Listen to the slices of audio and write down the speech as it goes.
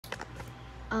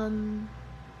Um,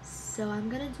 so I'm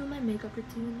gonna do my makeup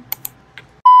routine.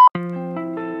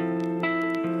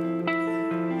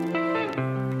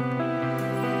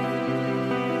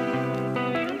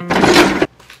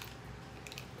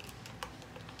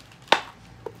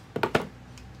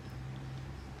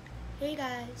 Hey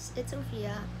guys, it's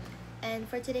Sophia, and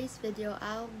for today's video,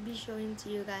 I'll be showing to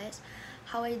you guys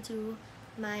how I do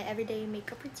my everyday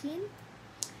makeup routine.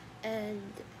 And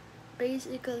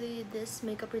basically, this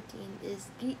makeup routine is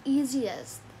the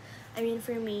easiest. I mean,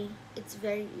 for me, it's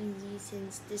very easy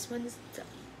since this one's the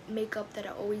makeup that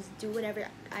I always do whenever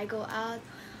I go out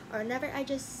or whenever I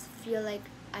just feel like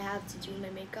I have to do my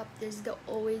makeup. This is the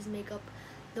always makeup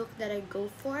look that I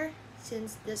go for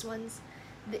since this one's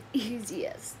the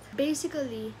easiest.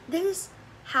 Basically, this is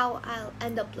how I'll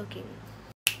end up looking.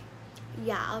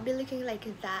 Yeah, I'll be looking like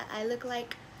that. I look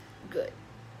like good,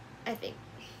 I think.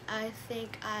 I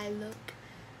think I look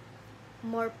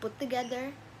more put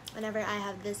together whenever I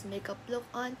have this makeup look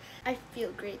on. I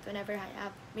feel great whenever I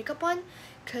have makeup on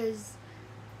because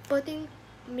putting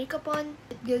makeup on,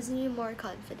 it gives me more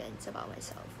confidence about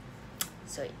myself.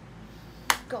 So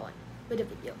go on with the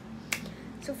video.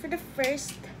 So for the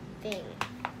first thing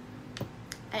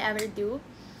I ever do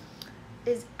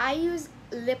is I use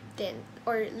lip tint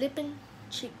or lip and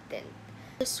cheek tint.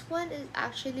 This one is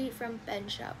actually from Pen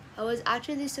Shop. I was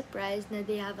actually surprised that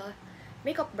they have a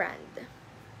makeup brand.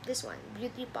 This one,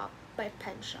 Beauty Pop by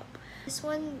Pen Shop. This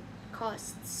one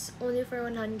costs only for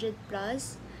 100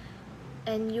 plus,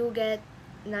 and you get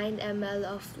 9 ml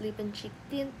of lip and cheek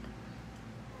tint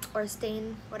or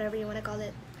stain, whatever you want to call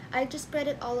it. I just spread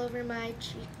it all over my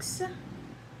cheeks.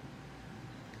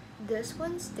 This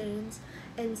one stains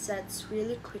and sets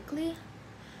really quickly.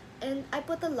 And I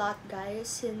put a lot, guys,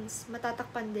 since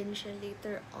matatakpan din siya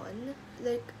later on.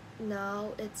 Like,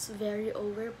 now, it's very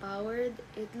overpowered.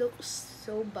 It looks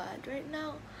so bad right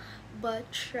now.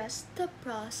 But trust the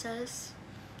process.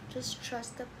 Just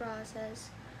trust the process.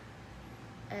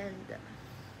 And,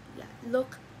 yeah,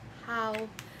 look how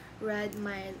red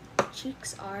my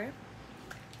cheeks are.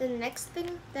 The next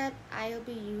thing that I'll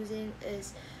be using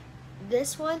is,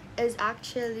 this one is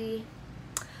actually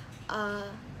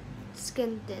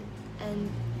skin tint, and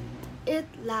it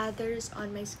lathers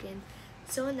on my skin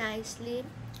so nicely.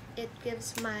 It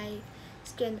gives my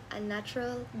skin a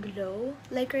natural glow.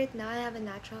 Like right now, I have a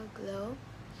natural glow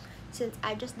since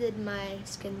I just did my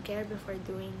skincare before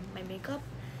doing my makeup.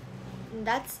 And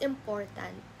that's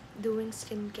important, doing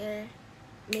skincare,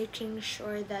 making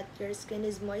sure that your skin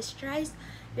is moisturized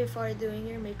before doing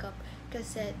your makeup,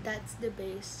 because that's the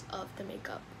base of the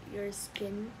makeup, your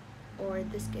skin or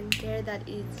the skincare that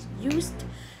is used.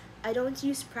 I don't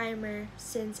use primer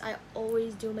since I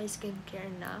always do my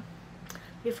skincare na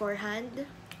beforehand.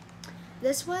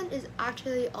 This one is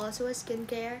actually also a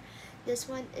skincare. This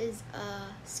one is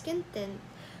a skin tint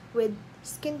with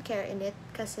skincare in it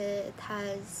kasi it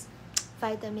has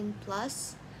vitamin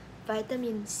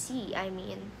C, I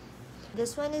mean.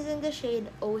 This one is in the shade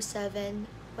 07.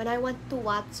 When I went to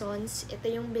Watson's, ito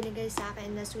yung binigay sa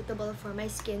akin na suitable for my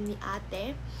skin ni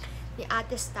ate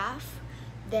staff.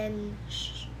 Then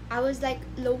I was like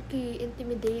low-key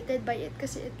intimidated by it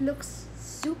kasi it looks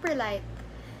super light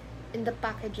in the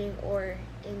packaging or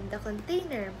in the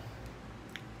container.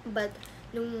 But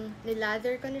nung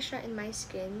nilather ko na siya in my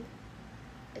skin,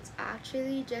 it's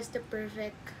actually just the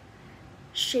perfect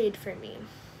shade for me.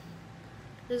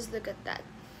 Just look at that.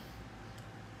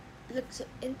 It looks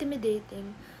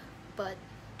intimidating, but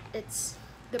it's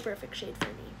the perfect shade for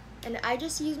me. And I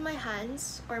just use my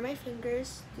hands or my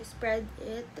fingers to spread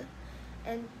it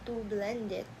and to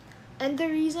blend it. And the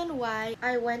reason why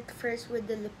I went first with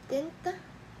the lip tint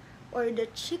or the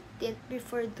cheek tint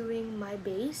before doing my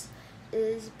base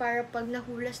is para pag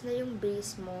nahulas na yung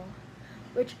base mo,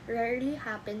 which rarely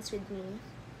happens with me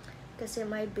kasi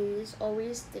my base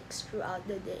always sticks throughout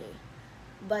the day.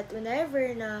 But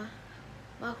whenever na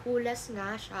mahulas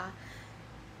nga siya,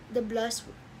 the blush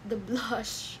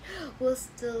will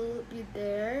still be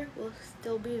there, will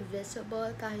still be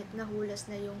visible kahit nahulas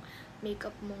na yung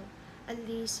makeup mo. At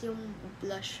least yung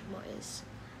blush mo is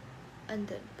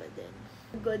andun pa din.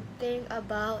 Good thing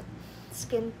about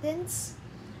skin tints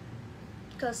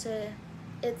kasi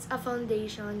it's a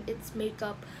foundation, it's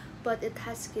makeup, but it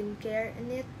has skincare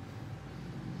in it,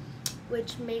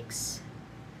 which makes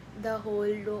the whole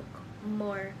look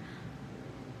more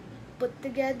put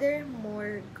together,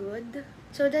 more good.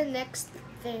 So the next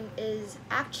thing is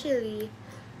actually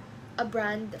a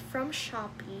brand from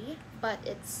Shopee, but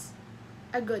it's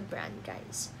a good brand,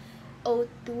 guys.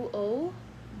 O2O,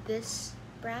 this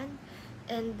brand.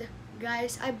 And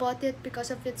Guys, I bought it because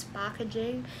of its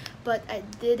packaging, but I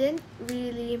didn't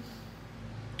really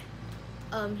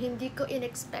I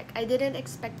didn't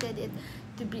expected it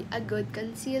to be a good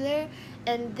concealer,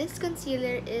 and this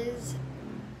concealer is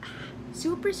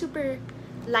super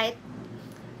light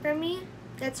for me.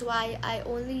 That's why I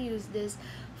only use this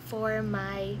for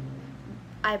my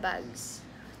eye bags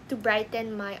to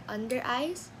brighten my under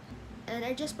eyes, and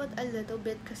I just put a little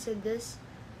bit kasi this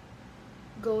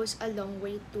goes a long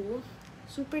way too.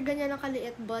 Super ganyan ang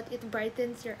kaliit, but it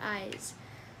brightens your eyes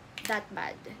that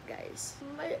bad, guys.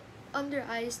 My under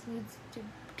eyes needs to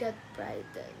get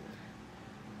brightened.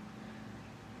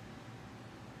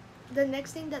 The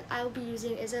next thing that I'll be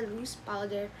using is a loose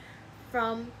powder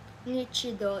from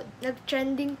Nichido.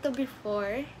 Nag-trending to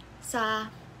before sa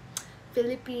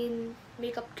Philippine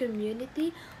makeup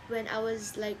community when I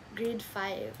was like grade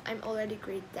 5. I'm already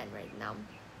grade 10 right now.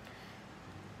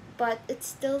 But it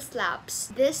still slaps.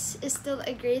 This is still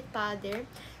a great powder.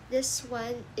 This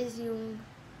one is yung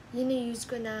use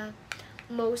ko na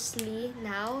mostly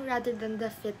now rather than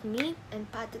the Fit Me, and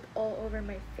pat it all over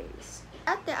my face.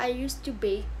 Dati I used to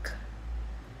bake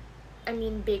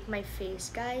my face,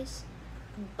 guys,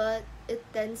 but it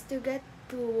tends to get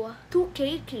too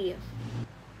cakey.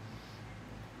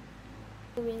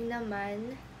 Doing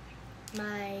naman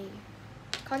my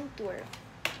contour.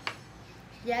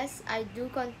 Yes, I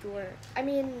do contour.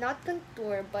 Not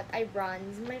contour, but I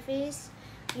bronze my face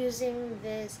using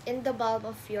this In the Balm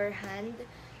of Your Hand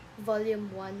Volume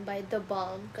 1 by The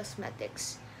Balm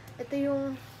Cosmetics. Ito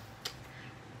yung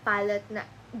palette na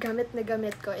gamit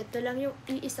ko. Ito lang yung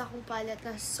iisa kong palette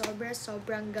na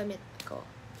sobrang gamit ko.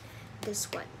 This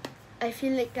one. I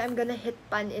feel like I'm gonna hit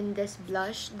pan in this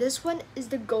blush. This one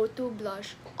is the go-to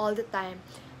blush all the time.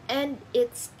 And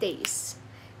it stays.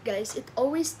 Guys, it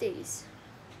always stays.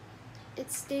 It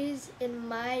stays in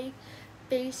my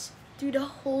face through the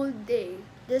whole day.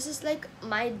 This is like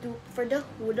my dupe for the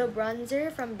Hoola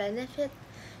bronzer from Benefit,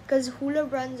 because Hoola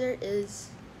bronzer is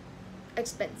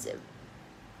expensive.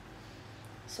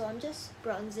 So I'm just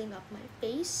bronzing up my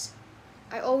face.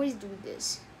 I always do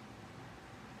this.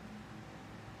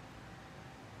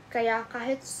 Kaya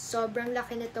kahit sobrang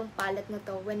laki nitong palette na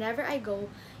to, whenever I go,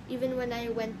 even when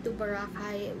I went to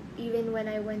Boracay, even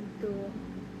when I went to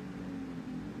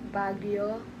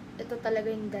Baguio, ito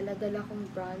talaga yung dala-dala kong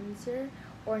bronzer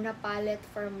or na palette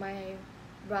for my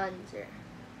bronzer.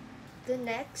 The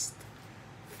next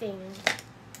thing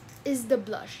is the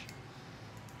blush.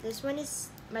 This one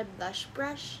is my blush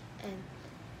brush, and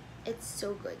it's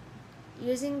so good.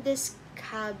 Using this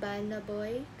Cabana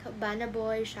Boy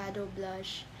Shadow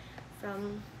Blush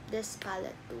from this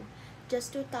palette too,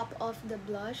 just to top off the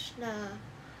blush na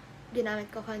ginamit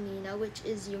ko kanina, which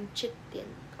is yung cheek tint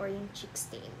or yung cheek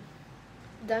stain.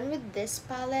 Done with this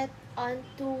palette, on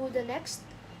to the next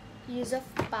use of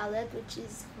palette, which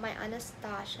is my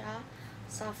Anastasia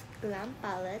Soft Glam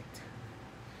palette.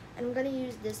 I'm gonna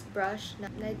use this brush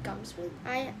that it comes with.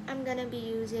 I am gonna be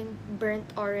using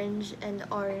burnt orange and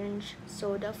orange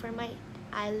soda for my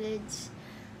eyelids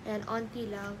and onti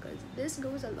lang, because this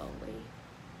goes a long way.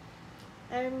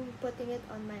 I'm putting it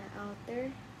on my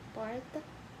outer part.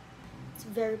 It's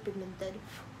very pigmented.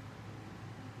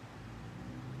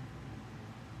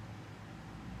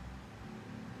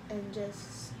 And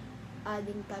just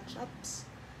adding touch-ups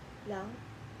lang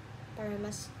para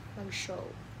mas mag-show.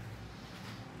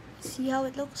 See how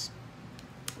it looks?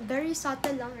 Very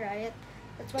subtle lang, right?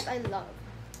 That's what I love.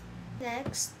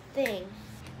 Next thing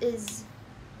is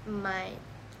my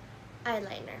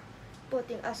eyeliner.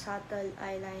 Putting a subtle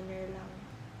eyeliner lang.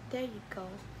 There you go.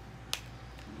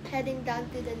 Heading down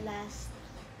to the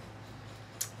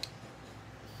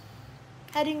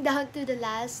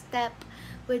last step,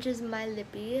 which is my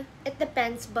lippy. It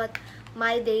depends, but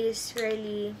my days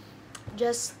really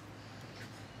just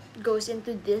goes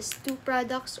into these two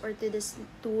products or to these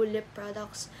two lip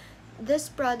products. This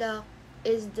product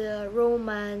is the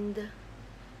Romand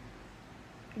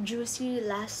Juicy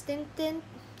Lasting Tint,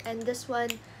 and this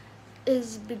one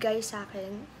is bigay sa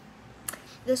akin.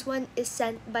 This one is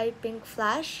sent by Pink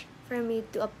Flash for me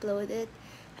to upload it,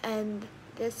 and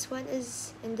this one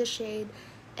is in the shade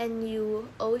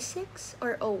NU06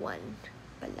 or 01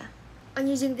 pala. I'm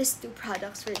using these two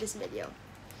products for this video.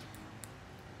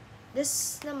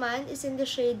 This naman is in the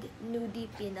shade Nudie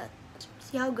Peanut.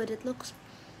 See how good it looks?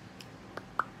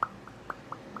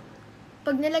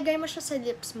 Pag nilagay mo siya sa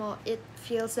lips mo, it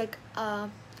feels like a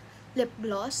lip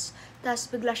gloss,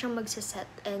 tapos bigla siyang magsaset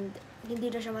and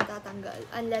hindi na siya matatanggal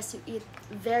unless you eat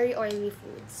very oily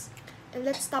foods. And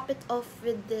let's top it off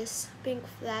with this Pink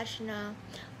Flash na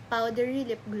powdery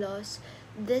lip gloss.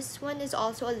 This one is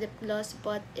also a lip gloss,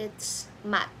 but it's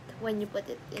matte when you put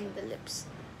it in the lips.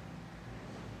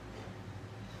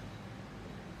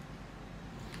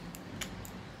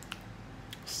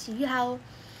 See how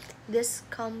this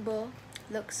combo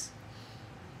looks.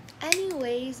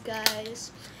 Anyways,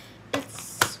 guys,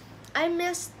 I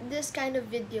missed this kind of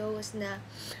videos na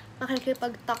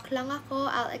makikipag-talk lang ako,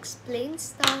 I'll explain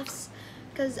stuffs,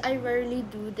 because I rarely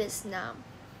do this na.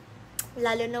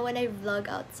 Lalo na when I vlog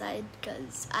outside,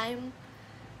 because I'm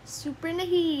super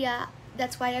nahihiya.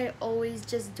 That's why I always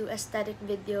just do aesthetic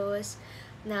videos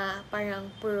na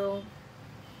parang puro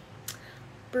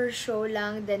per show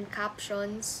lang, then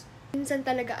captions. Minsan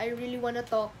talaga I really wanna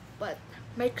talk, but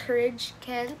my courage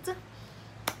can't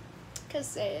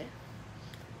kasi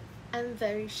I'm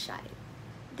very shy.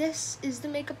 This is the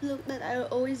makeup look that I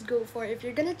always go for. If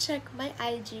you're gonna check my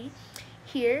IG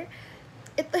here,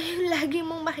 ito yung lagi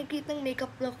mong makikitang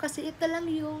makeup look kasi ito lang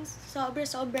yung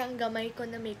sobrang gamay ko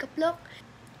na makeup look.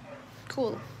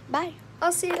 Cool. Bye!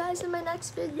 I'll see you guys in my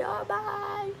next video.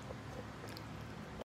 Bye!